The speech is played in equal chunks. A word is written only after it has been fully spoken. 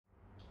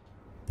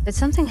Did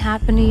something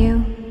happen to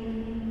you?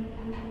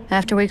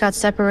 After we got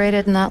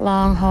separated in that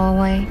long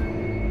hallway?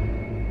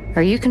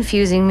 Are you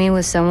confusing me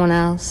with someone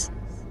else?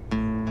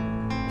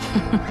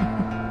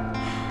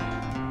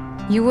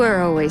 You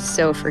were always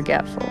so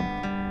forgetful.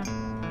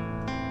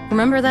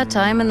 Remember that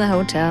time in the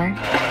hotel?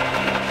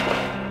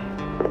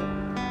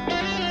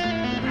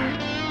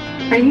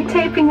 Are you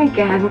taping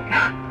again?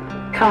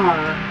 Come on.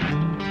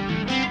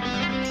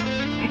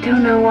 I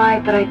don't know why,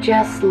 but I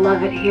just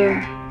love it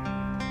here.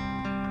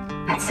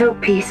 It's so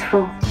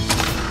peaceful.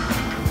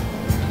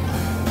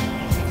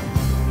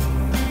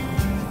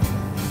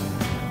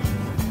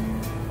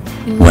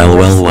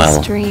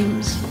 Well.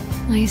 Dreams.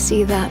 I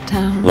see that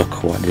town.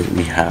 Look what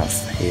we have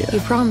here. You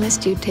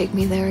promised you'd take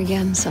me there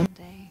again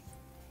someday.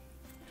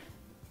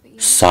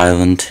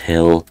 Silent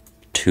Hill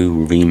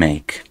 2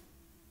 Remake.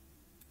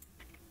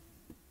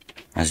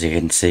 As you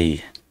can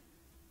see,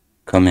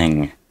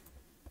 coming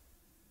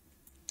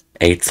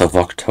 8th of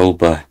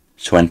October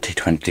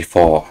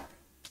 2024,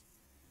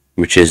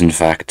 which is in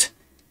fact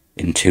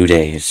in 2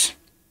 days.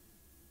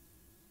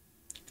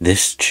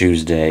 This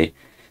Tuesday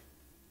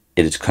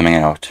it is coming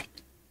out,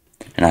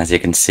 and as you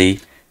can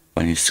see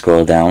when you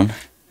scroll down,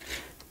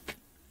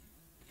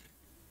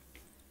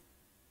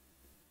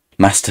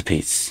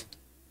 masterpiece,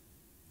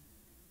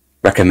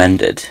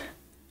 recommended,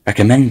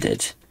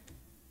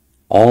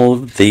 all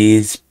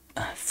these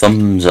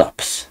thumbs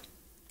ups,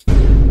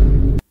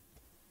 and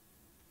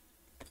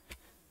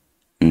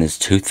there's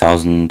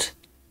 2,000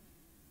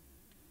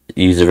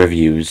 user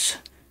reviews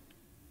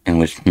in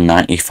which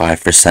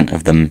 95%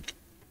 of them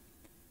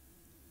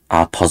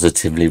are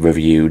positively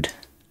reviewed.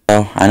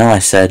 So I know I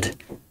said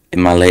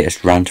in my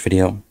latest rant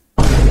video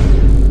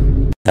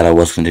that I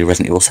was going to do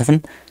Resident Evil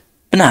 7,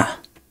 but nah,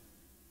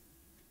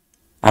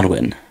 I'd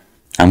win.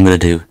 I'm going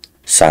to do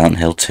Silent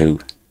Hill 2,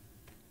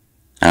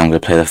 and I'm going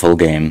to play the full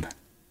game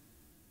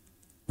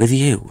with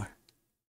you.